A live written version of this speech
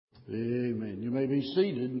Amen. You may be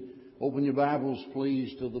seated. Open your Bibles,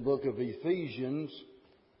 please, to the book of Ephesians.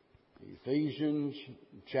 Ephesians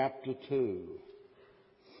chapter 2.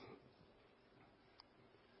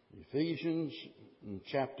 Ephesians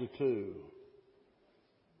chapter 2.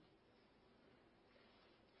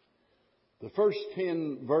 The first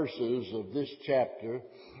 10 verses of this chapter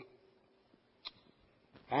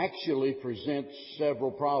actually present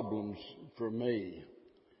several problems for me.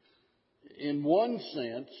 In one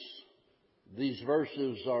sense, these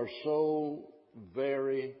verses are so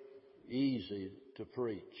very easy to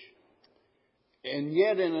preach. And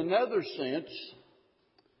yet in another sense,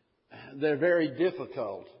 they're very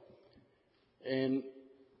difficult. And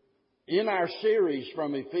in our series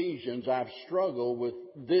from Ephesians, I've struggled with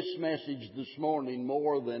this message this morning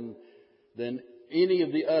more than any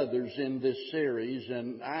of the others in this series,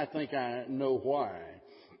 and I think I know why.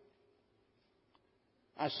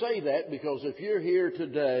 I say that because if you're here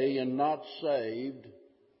today and not saved,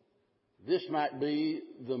 this might be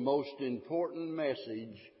the most important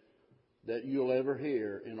message that you'll ever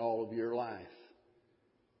hear in all of your life.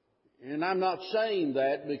 And I'm not saying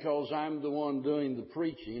that because I'm the one doing the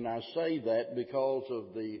preaching. I say that because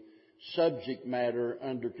of the subject matter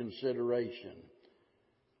under consideration.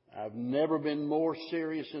 I've never been more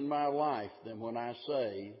serious in my life than when I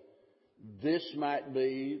say this might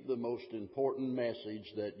be the most important message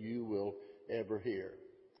that you will ever hear.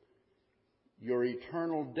 Your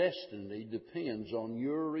eternal destiny depends on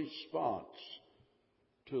your response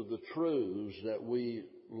to the truths that we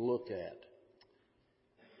look at.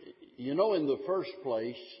 You know, in the first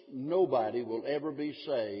place, nobody will ever be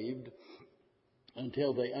saved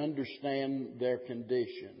until they understand their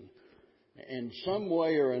condition. In some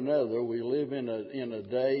way or another, we live in a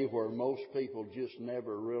day where most people just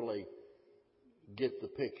never really get the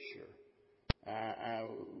picture. I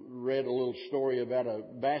read a little story about a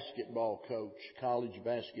basketball coach, college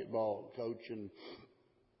basketball coach, and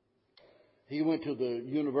he went to the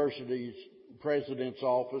university's president's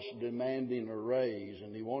office demanding a raise,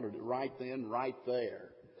 and he wanted it right then, right there.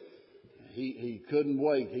 He couldn't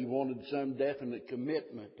wait. He wanted some definite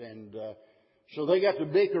commitment, and so they got to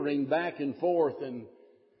bickering back and forth, and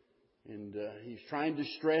he's trying to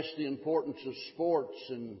stress the importance of sports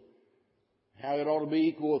and how it ought to be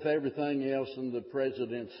equal with everything else. And the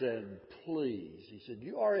president said, please. He said,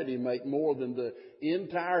 you already make more than the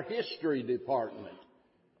entire history department.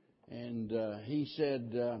 And he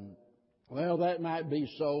said, well, that might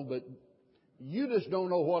be so, but you just don't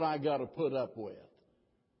know what I got to put up with.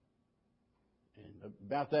 And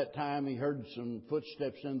about that time, he heard some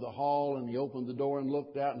footsteps in the hall, and he opened the door and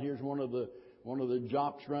looked out, and here's one of the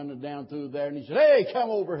jocks running down through there, and he said, hey,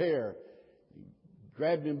 come over here.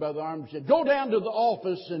 Grabbed him by the arm and said, go down to the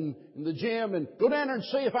office in the gym and go down there and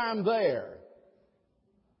see if I'm there.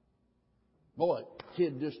 Boy,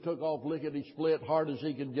 kid just took off lickety-split, hard as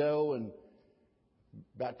he could go, and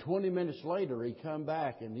about 20 minutes later he come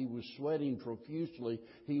back and he was sweating profusely.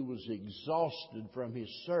 He was exhausted from his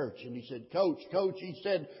search, and he said, Coach, he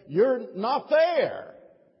said, you're not there.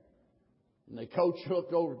 And the coach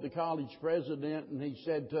looked over at the college president and he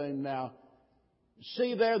said to him, now,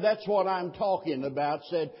 see there, that's what I'm talking about.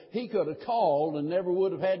 Said he could have called and never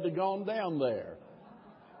would have had to gone down there.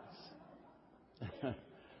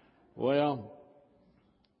 Well,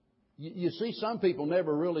 you see, some people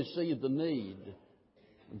never really see the need.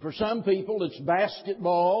 And for some people, it's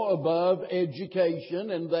basketball above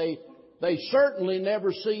education, and they certainly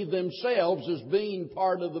never see themselves as being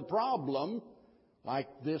part of the problem. Like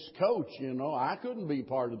this coach, I couldn't be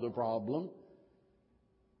part of the problem.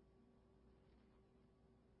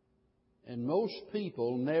 And most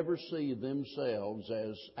people never see themselves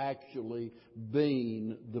as actually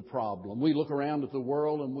being the problem. We look around at the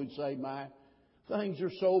world and we say, my, things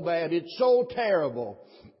are so bad. It's so terrible.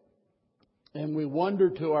 And we wonder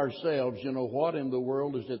to ourselves, what in the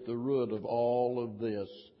world is at the root of all of this?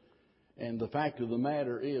 And the fact of the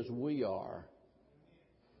matter is we are.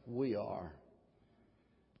 We are.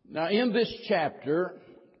 Now, in this chapter,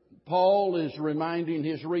 Paul is reminding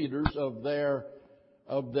his readers of their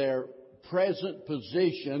present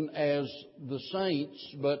position as the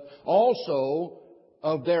saints, but also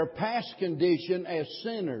of their past condition as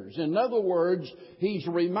sinners. In other words, he's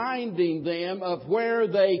reminding them of where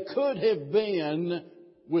they could have been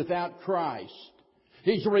without Christ.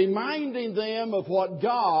 He's reminding them of what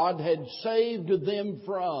God had saved them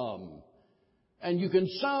from. And you can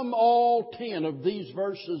sum all 10 of these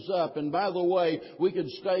verses up. And by the way, we could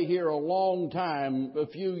stay here a long time. A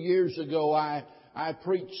few years ago, I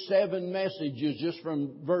preached 7 messages just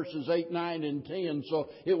from verses 8, 9, and 10. So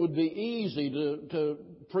it would be easy to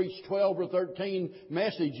preach 12 or 13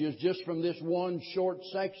 messages just from this one short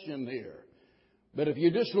section here. But if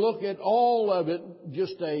you just look at all of it,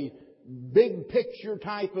 just a big picture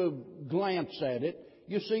type of glance at it,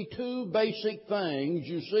 you see two basic things.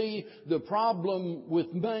 You see the problem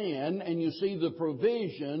with man, and you see the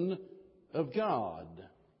provision of God.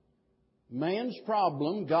 Man's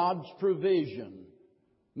problem, God's provision.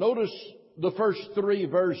 Notice the first 3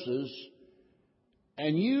 verses.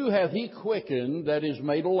 And you hath He quickened, that is,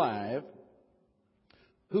 made alive,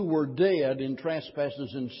 who were dead in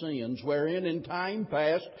trespasses and sins, wherein in time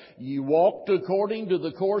past ye walked according to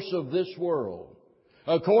the course of this world,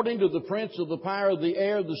 according to the prince of the power of the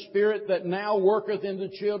air, the spirit that now worketh in the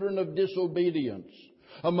children of disobedience,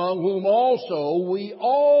 among whom also we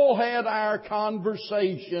all had our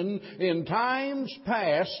conversation in times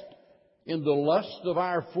past in the lust of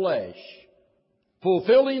our flesh,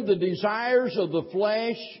 fulfilling the desires of the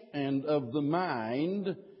flesh and of the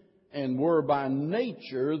mind, and were by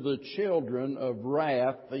nature the children of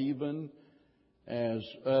wrath, even as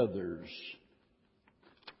others.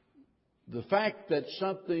 The fact that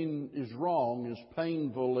something is wrong is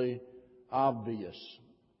painfully obvious.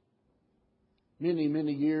 Many,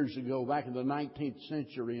 many years ago, back in the 19th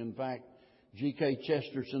century, in fact, G.K.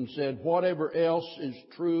 Chesterton said, whatever else is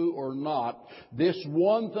true or not, this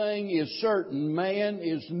one thing is certain: man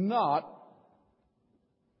is not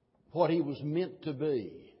what he was meant to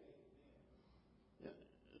be.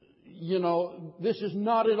 You know, this is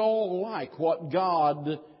not at all like what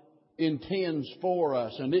God intends for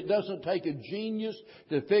us. And it doesn't take a genius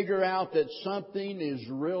to figure out that something is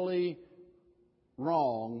really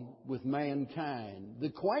wrong with mankind. The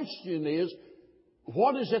question is,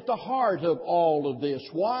 what is at the heart of all of this?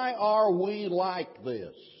 Why are we like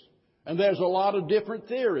this? And there's a lot of different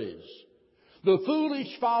theories. The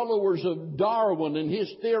foolish followers of Darwin and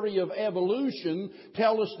his theory of evolution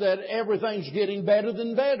tell us that everything's getting better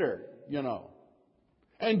than better, you know.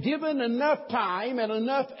 And given enough time and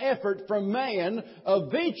enough effort from man,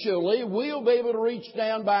 eventually we'll be able to reach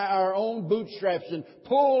down by our own bootstraps and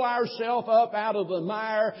pull ourselves up out of the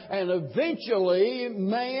mire. And eventually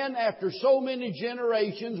man, after so many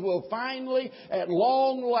generations, will finally, at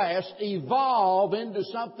long last, evolve into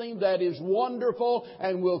something that is wonderful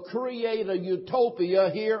and will create a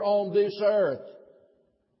utopia here on this earth.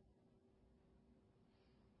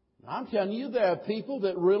 I'm telling you, there are people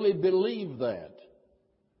that really believe that.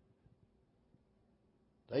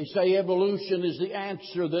 They say evolution is the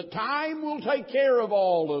answer, that time will take care of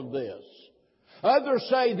all of this. Others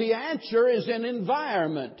say the answer is in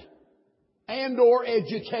environment and or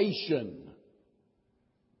education.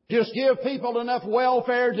 Just give people enough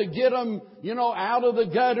welfare to get them, out of the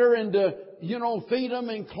gutter and to, feed them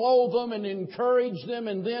and clothe them and encourage them,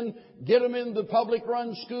 and then get them in the public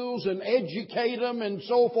run schools and educate them and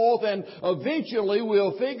so forth. And eventually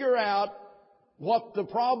we'll figure out what the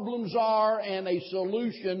problems are and a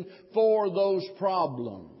solution for those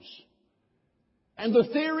problems. And the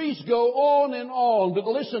theories go on and on. But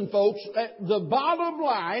listen, folks, the bottom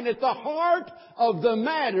line, at the heart of the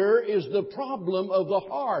matter, is the problem of the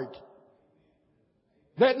heart.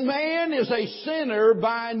 That man is a sinner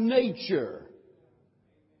by nature.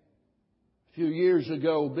 A few years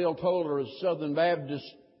ago, Bill Toller, a Southern Baptist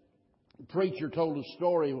preacher, told a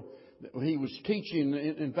story. He was teaching,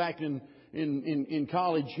 in fact, in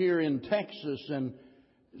college here in Texas. And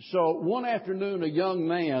so one afternoon, a young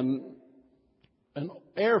man, an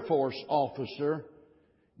Air Force officer,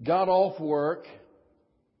 got off work.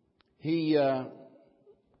 He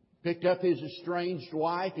picked up his estranged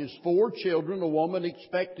wife, his 4 children, a woman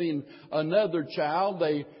expecting another child.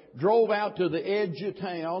 They drove out to the edge of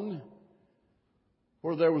town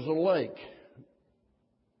where there was a lake.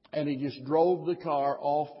 And he just drove the car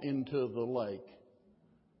off into the lake.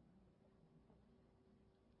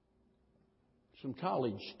 Some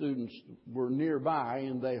college students were nearby,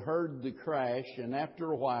 and they heard the crash, and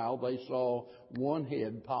after a while they saw one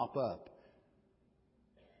head pop up.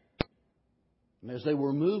 And as they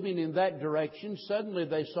were moving in that direction, suddenly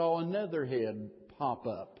they saw another head pop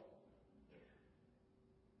up.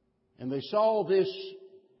 And they saw this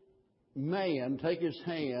man take his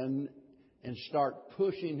hand and start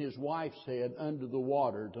pushing his wife's head under the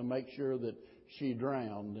water to make sure that she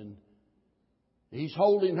drowned. And he's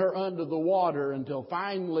holding her under the water until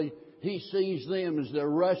finally he sees them as they're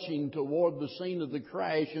rushing toward the scene of the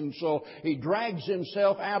crash. And so he drags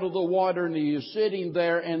himself out of the water, and he is sitting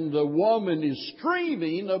there, and the woman is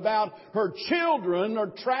screaming about her children are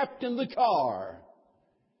trapped in the car.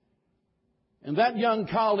 And that young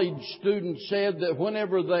college student said that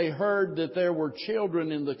whenever they heard that there were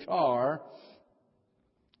children in the car,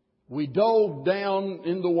 We dove down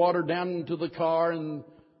in the water, down into the car, and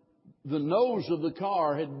the nose of the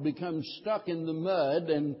car had become stuck in the mud,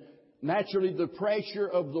 and naturally the pressure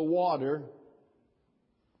of the water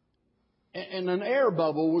and an air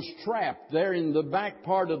bubble was trapped there in the back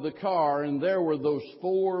part of the car, and there were those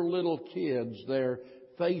 4 little kids, their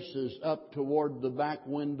faces up toward the back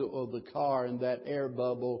window of the car, and that air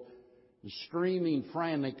bubble screaming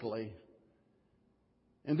frantically.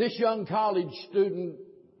 And this young college student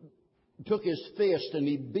took his fist and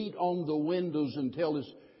he beat on the windows until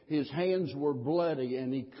his hands were bloody,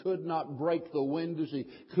 and he could not break the windows. He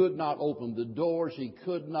could not open the doors. He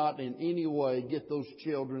could not in any way get those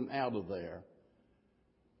children out of there.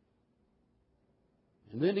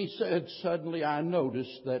 And then he said, suddenly I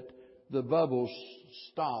noticed that the bubbles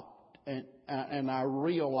stopped, and I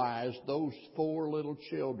realized those 4 little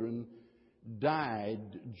children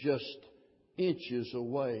died just inches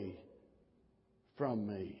away from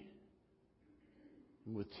me.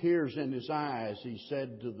 With tears in his eyes, he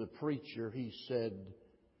said to the preacher, he said,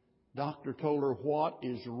 Dr. Toller, what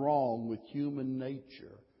is wrong with human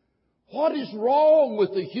nature? What is wrong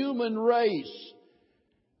with the human race?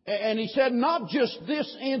 And he said, not just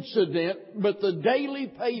this incident, but the daily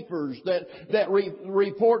papers that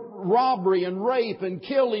report robbery and rape and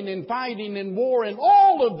killing and fighting and war and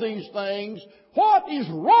all of these things. What is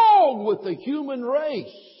wrong with the human race?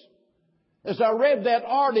 As I read that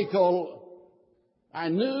article, I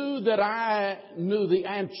knew that I knew the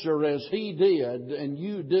answer as he did, and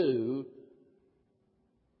you do.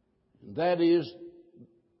 That is,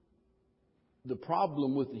 the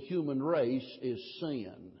problem with the human race is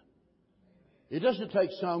sin. It doesn't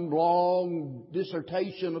take some long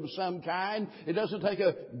dissertation of some kind. It doesn't take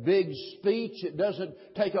a big speech. It doesn't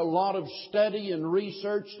take a lot of study and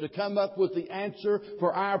research to come up with the answer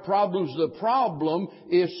for our problems. The problem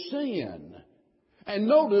is sin. And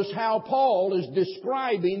notice how Paul is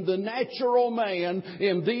describing the natural man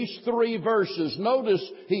in these 3 verses. Notice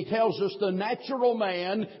he tells us the natural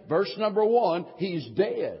man, verse number 1, he's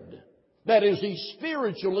dead. That is, he's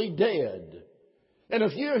spiritually dead. And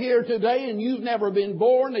if you're here today and you've never been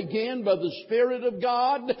born again by the Spirit of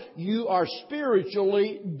God, you are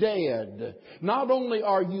spiritually dead. Not only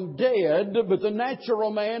are you dead, but the natural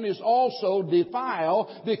man is also defiled,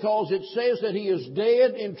 because it says that he is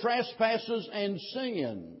dead in trespasses and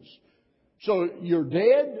sins. So you're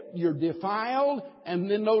dead, you're defiled, and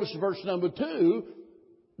then notice verse number 2,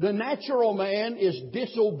 the natural man is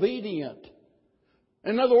disobedient.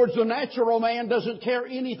 In other words, the natural man doesn't care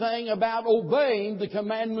anything about obeying the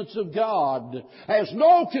commandments of God, has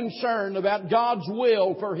no concern about God's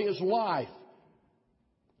will for his life.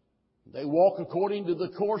 They walk according to the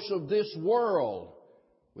course of this world.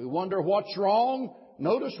 We wonder what's wrong.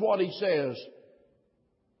 Notice what he says.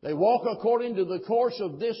 They walk according to the course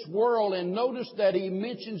of this world, and notice that he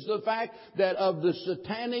mentions the fact that of the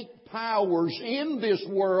satanic powers in this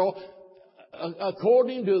world,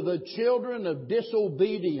 according to the children of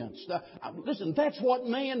disobedience. Listen, that's what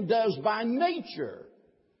man does by nature.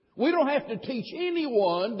 We don't have to teach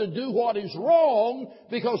anyone to do what is wrong,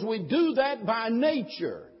 because we do that by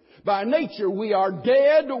nature. By nature, we are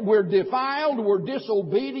dead, we're defiled, we're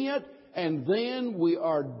disobedient, and then we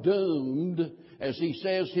are doomed. As he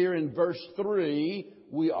says here in verse 3,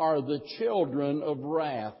 we are the children of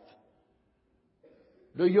wrath.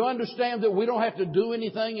 Do you understand that we don't have to do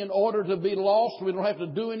anything in order to be lost? We don't have to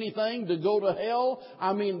do anything to go to hell?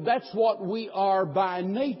 I mean, that's what we are by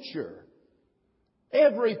nature.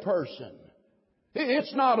 Every person.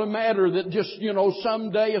 It's not a matter that just,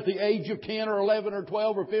 someday at the age of 10 or 11 or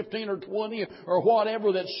 12 or 15 or 20 or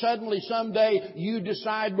whatever, that suddenly someday you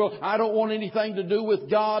decide, well, I don't want anything to do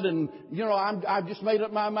with God, and, I've just made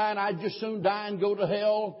up my mind, I'd just soon die and go to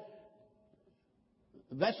hell.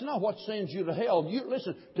 That's not what sends you to hell.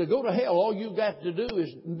 Listen, to go to hell, all you've got to do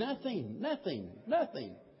is nothing.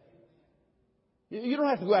 You don't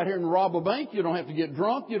have to go out here and rob a bank. You don't have to get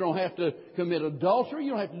drunk. You don't have to commit adultery.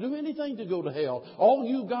 You don't have to do anything to go to hell. All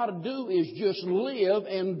you've got to do is just live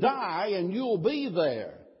and die, and you'll be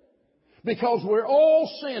there. Because we're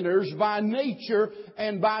all sinners by nature,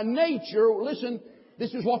 and by nature, listen,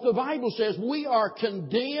 this is what the Bible says, we are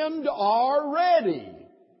condemned already.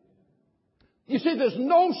 You see, there's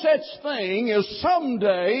no such thing as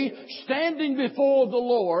someday standing before the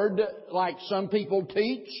Lord, like some people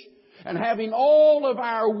teach, and having all of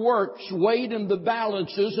our works weighed in the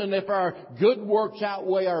balances, and if our good works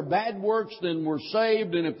outweigh our bad works, then we're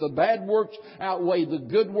saved, and if the bad works outweigh the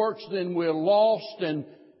good works, then we're lost, and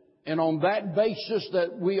on that basis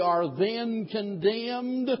that we are then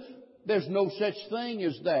condemned. There's no such thing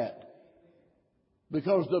as that.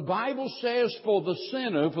 Because the Bible says for the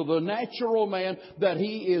sinner, for the natural man, that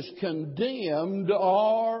he is condemned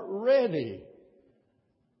already.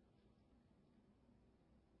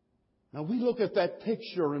 Now we look at that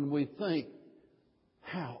picture and we think,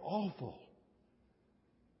 how awful.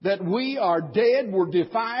 That we are dead, we're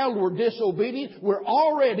defiled, we're disobedient, we're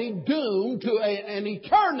already doomed to an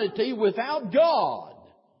eternity without God.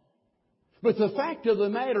 But the fact of the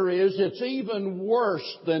matter is, it's even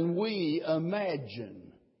worse than we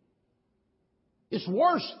imagine. It's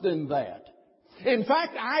worse than that. In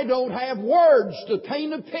fact, I don't have words to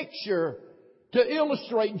paint a picture to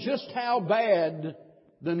illustrate just how bad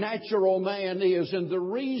the natural man is. And the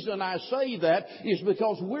reason I say that is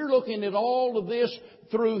because we're looking at all of this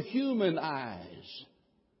through human eyes.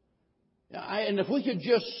 And if we could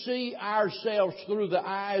just see ourselves through the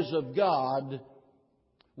eyes of God,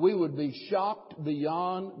 we would be shocked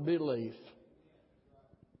beyond belief.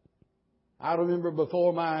 I remember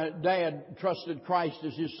before my dad trusted Christ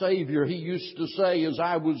as his Savior, he used to say as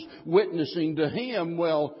I was witnessing to him,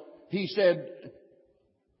 he said,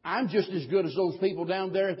 I'm just as good as those people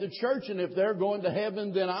down there at the church, and if they're going to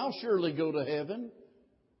heaven, then I'll surely go to heaven.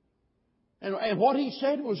 And what he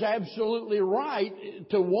said was absolutely right.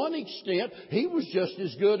 To one extent, he was just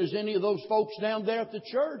as good as any of those folks down there at the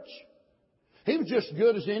church. He was just as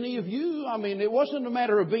good as any of you. I mean, it wasn't a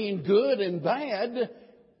matter of being good and bad. It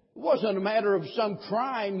wasn't a matter of some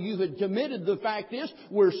crime you had committed. The fact is,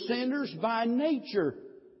 we're sinners by nature.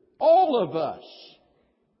 All of us.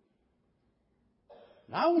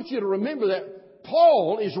 Now, I want you to remember that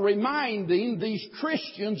Paul is reminding these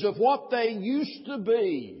Christians of what they used to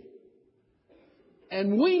be.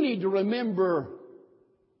 And we need to remember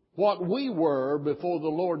what we were before the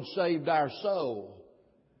Lord saved our soul.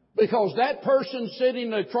 Because that person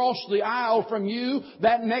sitting across the aisle from you,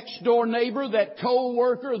 that next door neighbor, that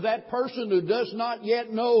co-worker, that person who does not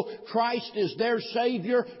yet know Christ as their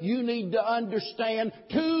Savior, you need to understand,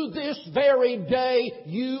 to this very day,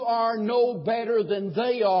 you are no better than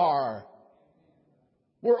they are.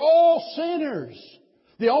 We're all sinners.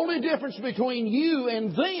 The only difference between you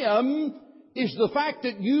and them is the fact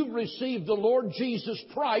that you've received the Lord Jesus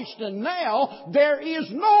Christ, and now there is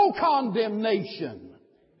no condemnation.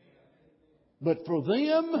 But for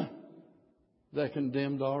them, they're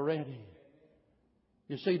condemned already.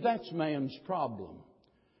 You see, that's man's problem.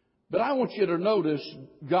 But I want you to notice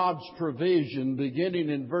God's provision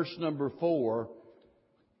beginning in verse number 4.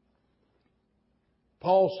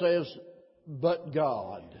 Paul says, but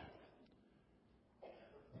God.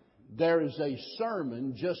 There is a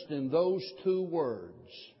sermon just in those two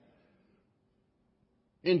words.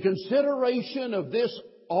 In consideration of this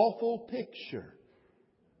awful picture.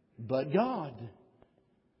 But God,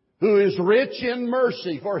 who is rich in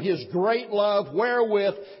mercy for His great love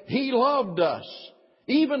wherewith He loved us,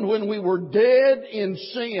 even when we were dead in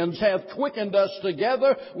sins, hath quickened us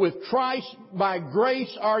together with Christ. By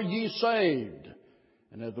grace are ye saved,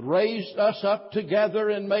 and hath raised us up together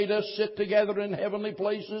and made us sit together in heavenly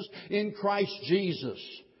places in Christ Jesus,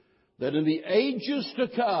 that in the ages to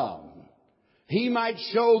come He might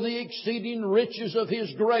show the exceeding riches of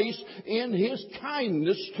His grace in His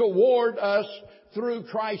kindness toward us through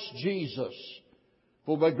Christ Jesus.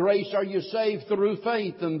 For by grace are you saved through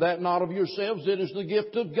faith, and that not of yourselves, it is the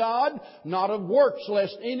gift of God, not of works,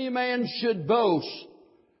 lest any man should boast.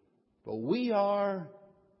 For we are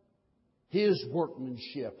His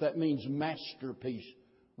workmanship. That means masterpiece.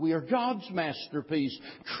 We are God's masterpiece,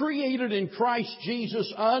 created in Christ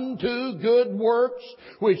Jesus unto good works,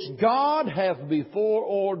 which God hath before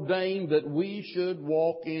ordained that we should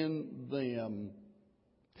walk in them.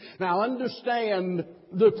 Now understand,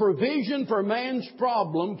 the provision for man's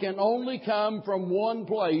problem can only come from one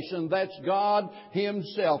place, and that's God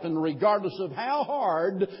Himself. And regardless of how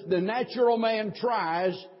hard the natural man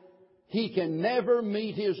tries, he can never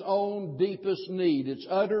meet his own deepest need. It's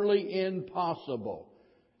utterly impossible.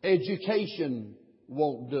 Education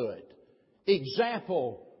won't do it.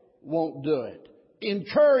 Example won't do it.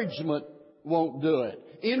 Encouragement won't do it.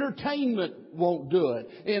 Entertainment won't do it.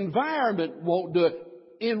 Environment won't do it.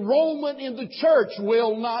 Enrollment in the church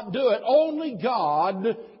will not do it. Only God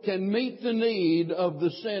can meet the need of the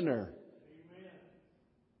sinner. Amen.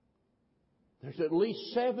 There's at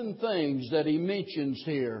least 7 things that he mentions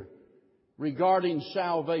here regarding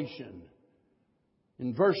salvation.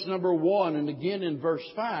 In verse number 1 and again in verse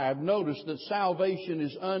 5, notice that salvation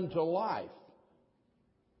is unto life.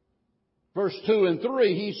 Verse 2 and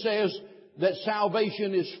 3, he says that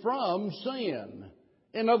salvation is from sin.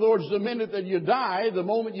 In other words, the minute that you die, the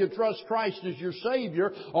moment you trust Christ as your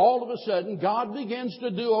Savior, all of a sudden God begins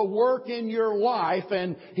to do a work in your life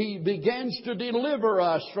and He begins to deliver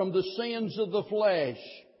us from the sins of the flesh.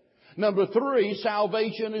 Number 3,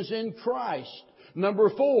 salvation is in Christ. Number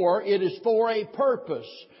 4, it is for a purpose.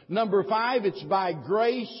 Number 5, it's by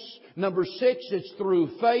grace. Number 6, it's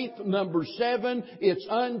through faith. Number 7, it's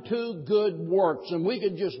unto good works. And we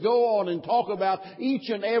could just go on and talk about each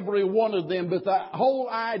and every one of them, but the whole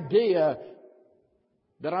idea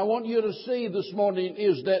that I want you to see this morning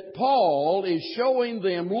is that Paul is showing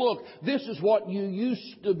them, look, this is what you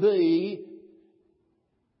used to be,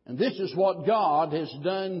 and this is what God has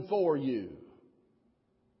done for you.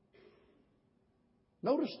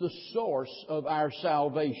 Notice the source of our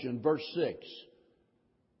salvation, verse 6.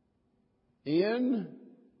 In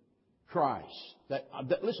Christ.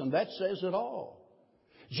 Listen, that says it all.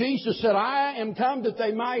 Jesus said, I am come that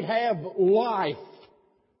they might have life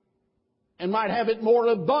and might have it more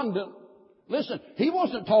abundant. Listen, He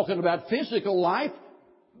wasn't talking about physical life.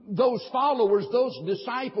 Those followers, those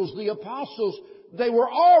disciples, the apostles, they were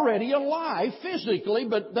already alive physically,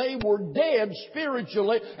 but they were dead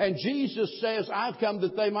spiritually. And Jesus says, I've come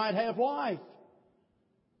that they might have life.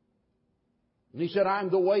 And He said, I'm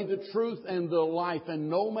the way, the truth, and the life, and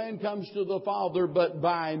no man comes to the Father but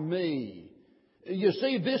by me. You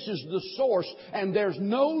see, this is the source, and there's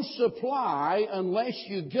no supply unless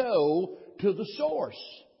you go to the source.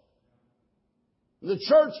 The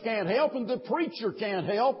church can't help, and the preacher can't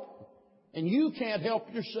help, and you can't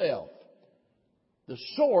help yourself. The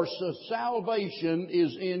source of salvation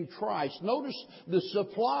is in Christ. Notice the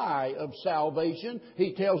supply of salvation,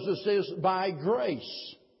 He tells us, is by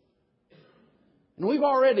grace. And we've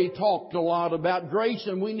already talked a lot about grace,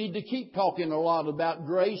 and we need to keep talking a lot about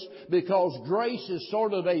grace, because grace is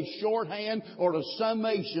sort of a shorthand or a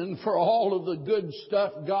summation for all of the good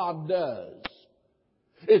stuff God does.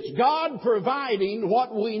 It's God providing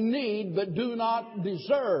what we need but do not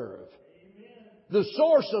deserve. The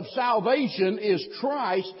source of salvation is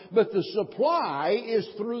Christ, but the supply is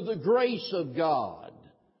through the grace of God.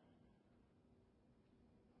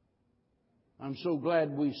 I'm so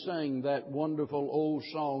glad we sang that wonderful old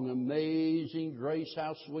song, Amazing Grace,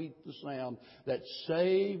 how sweet the sound that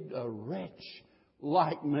saved a wretch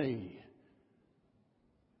like me.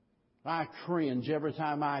 I cringe every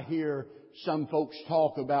time I hear some folks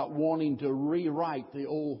talk about wanting to rewrite the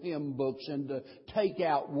old hymn books and to take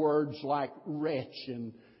out words like wretch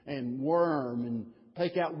and worm and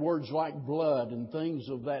take out words like blood and things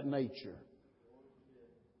of that nature.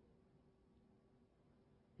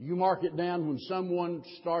 You mark it down when someone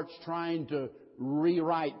starts trying to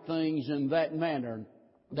rewrite things in that manner,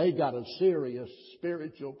 they've got a serious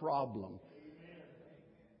spiritual problem.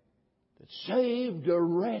 That saved a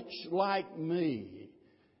wretch like me.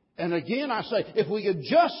 And again I say, if we could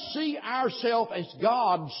just see ourselves as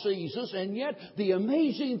God sees us, and yet the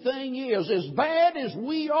amazing thing is, as bad as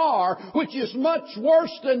we are, which is much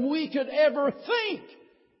worse than we could ever think,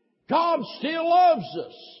 God still loves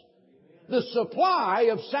us. The supply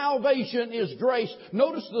of salvation is grace.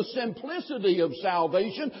 Notice the simplicity of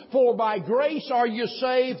salvation. For by grace are you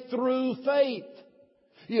saved through faith.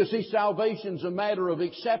 You see, salvation's a matter of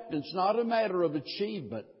acceptance, not a matter of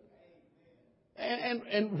achievement.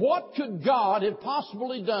 And what could God have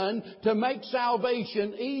possibly done to make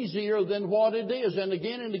salvation easier than what it is? And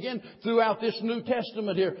again, throughout this New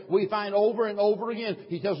Testament here, we find over and over again,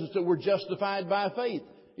 He tells us that we're justified by faith.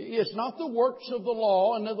 It's not the works of the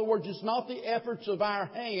law. In other words, it's not the efforts of our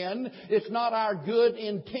hand. It's not our good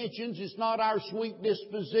intentions. It's not our sweet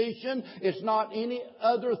disposition. It's not any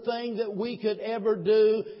other thing that we could ever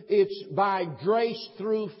do. It's by grace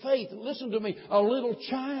through faith. Listen to me. A little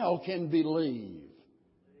child can believe.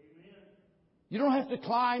 You don't have to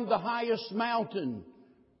climb the highest mountain.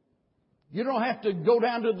 You don't have to go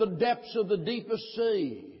down to the depths of the deepest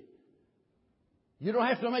sea. You don't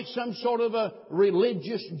have to make some sort of a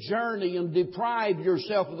religious journey and deprive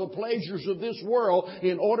yourself of the pleasures of this world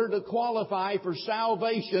in order to qualify for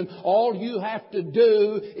salvation. All you have to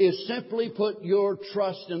do is simply put your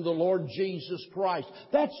trust in the Lord Jesus Christ.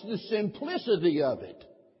 That's the simplicity of it.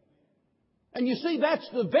 And you see, that's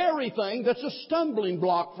the very thing that's a stumbling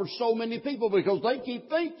block for so many people, because they keep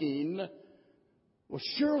thinking, well,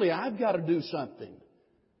 surely I've got to do something.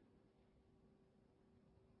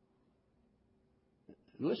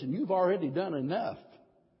 Listen, you've already done enough.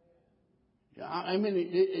 I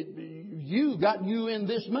mean, you got you in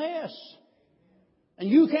this mess. And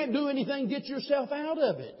you can't do anything to get yourself out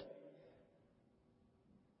of it.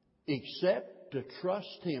 Except to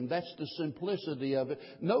trust Him. That's the simplicity of it.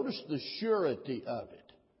 Notice the surety of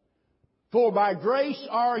it. For by grace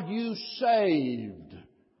are you saved.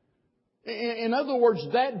 In other words,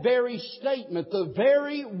 that very statement, the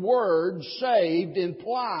very word saved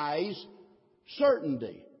implies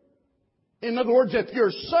certainty. In other words, if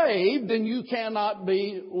you're saved, then you cannot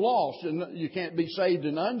be lost. And you can't be saved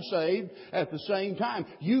and unsaved at the same time.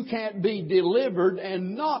 You can't be delivered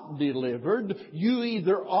and not delivered. You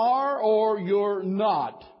either are or you're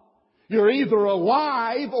not. You're either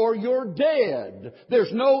alive or you're dead.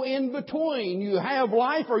 There's no in between. You have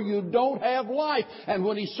life or you don't have life. And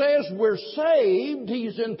when he says we're saved,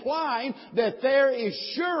 he's implying that there is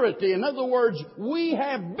surety. In other words, we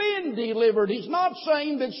have been delivered. He's not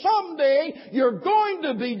saying that someday you're going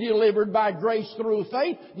to be delivered by grace through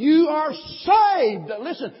faith. You are saved.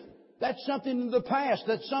 Listen, that's something in the past.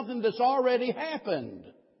 That's something that's already happened.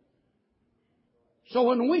 So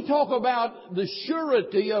when we talk about the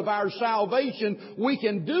surety of our salvation, we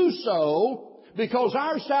can do so because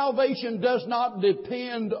our salvation does not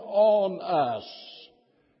depend on us.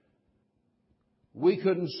 We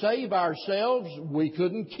couldn't save ourselves. We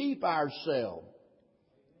couldn't keep ourselves.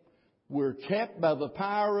 We're kept by the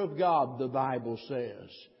power of God, the Bible says.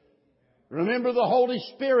 Remember, the Holy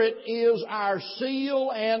Spirit is our seal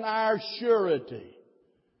and our surety.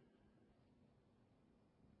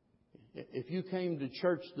 If you came to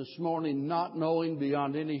church this morning not knowing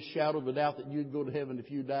beyond any shadow of a doubt that you'd go to heaven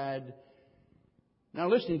if you died, now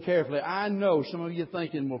listen carefully. I know some of you are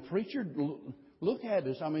thinking, well, preacher, look at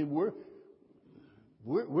us. I mean, we're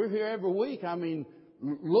here every week. I mean,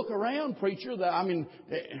 look around, preacher.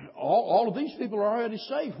 All of these people are already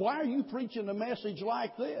saved. Why are you preaching a message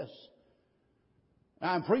like this?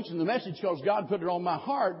 I'm preaching the message because God put it on my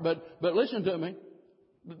heart, but listen to me.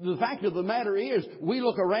 The fact of the matter is, we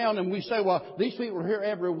look around and we say, well, these people are here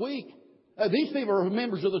every week. These people are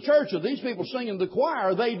members of the church, or these people sing in the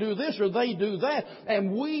choir, they do this or they do that.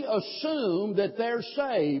 And we assume that they're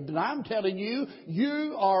saved. And I'm telling you,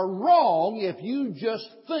 you are wrong if you just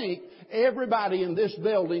think everybody in this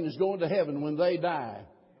building is going to heaven when they die.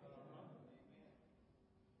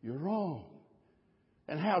 You're wrong.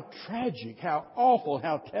 And how tragic, how awful,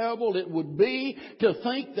 how terrible it would be to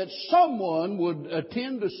think that someone would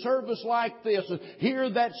attend a service like this and hear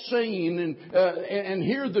that singing and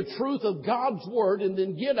hear the truth of God's Word and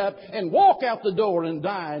then get up and walk out the door and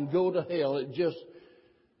die and go to hell.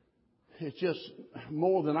 It's just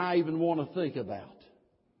more than I even want to think about.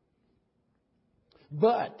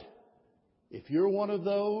 But if you're one of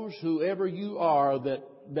those, whoever you are,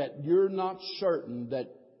 that you're not certain that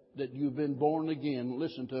you've been born again,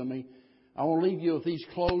 listen to me. I want to leave you with these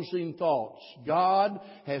closing thoughts. God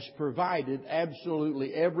has provided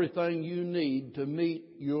absolutely everything you need to meet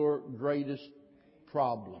your greatest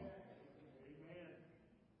problem.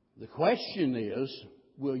 The question is,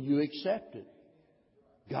 will you accept it?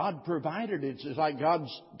 God provided it. It's like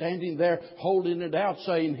God's standing there holding it out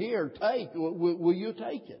saying, here, take. Will you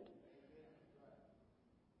take it?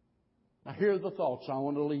 Now here are the thoughts I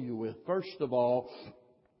want to leave you with. First of all,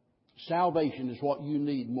 salvation is what you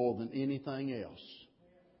need more than anything else.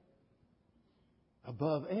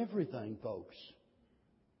 Above everything, folks,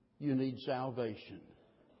 you need salvation.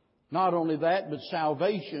 Not only that, but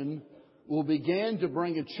salvation will begin to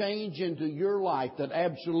bring a change into your life that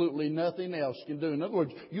absolutely nothing else can do. In other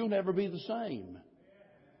words, you'll never be the same.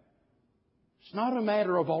 It's not a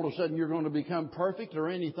matter of all of a sudden you're going to become perfect or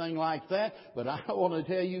anything like that. But I want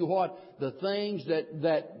to tell you what, the things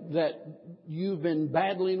that you've been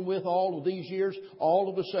battling with all of these years, all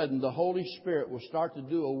of a sudden the Holy Spirit will start to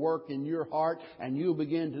do a work in your heart and you'll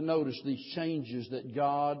begin to notice these changes that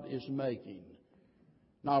God is making.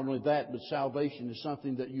 Not only that, but salvation is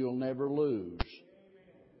something that you'll never lose.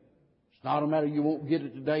 It's not a matter you won't get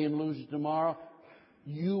it today and lose it tomorrow.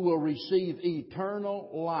 You will receive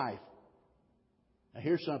eternal life. Now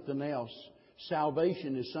here's something else.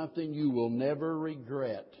 Salvation is something you will never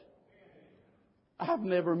regret. I've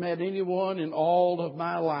never met anyone in all of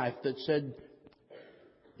my life that said,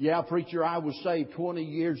 yeah, preacher, I was saved 20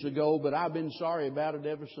 years ago, but I've been sorry about it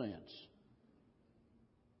ever since.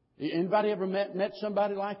 Anybody ever met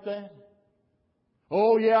somebody like that?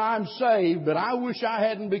 Oh, yeah, I'm saved, but I wish I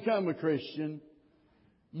hadn't become a Christian.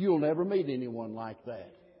 You'll never meet anyone like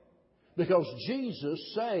that. Because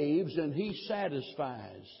Jesus saves and He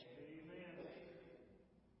satisfies.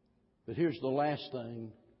 But here's the last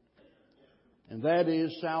thing. And that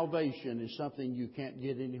is salvation is something you can't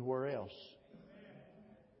get anywhere else.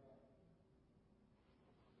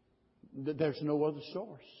 There's no other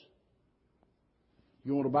source.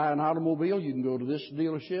 You want to buy an automobile, you can go to this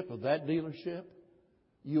dealership or that dealership.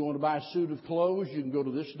 You want to buy a suit of clothes, you can go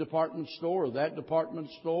to this department store or that department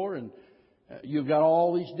store. And You've got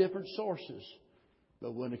all these different sources.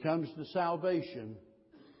 But when it comes to salvation,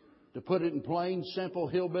 to put it in plain, simple,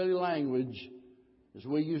 hillbilly language, as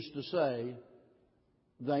we used to say,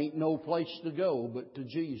 there ain't no place to go but to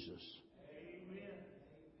Jesus. Amen.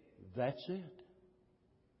 That's it.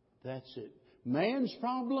 That's it. Man's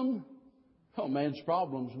problem? Oh, man's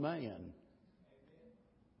problem's man.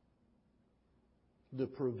 The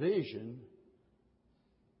provision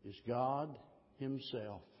is God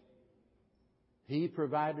Himself. He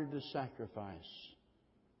provided a sacrifice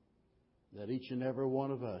that each and every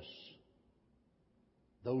one of us,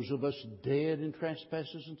 those of us dead in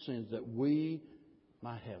trespasses and sins, that we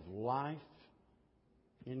might have life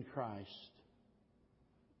in Christ.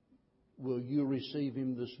 Will you receive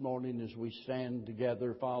Him this morning as we stand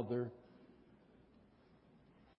together, Father?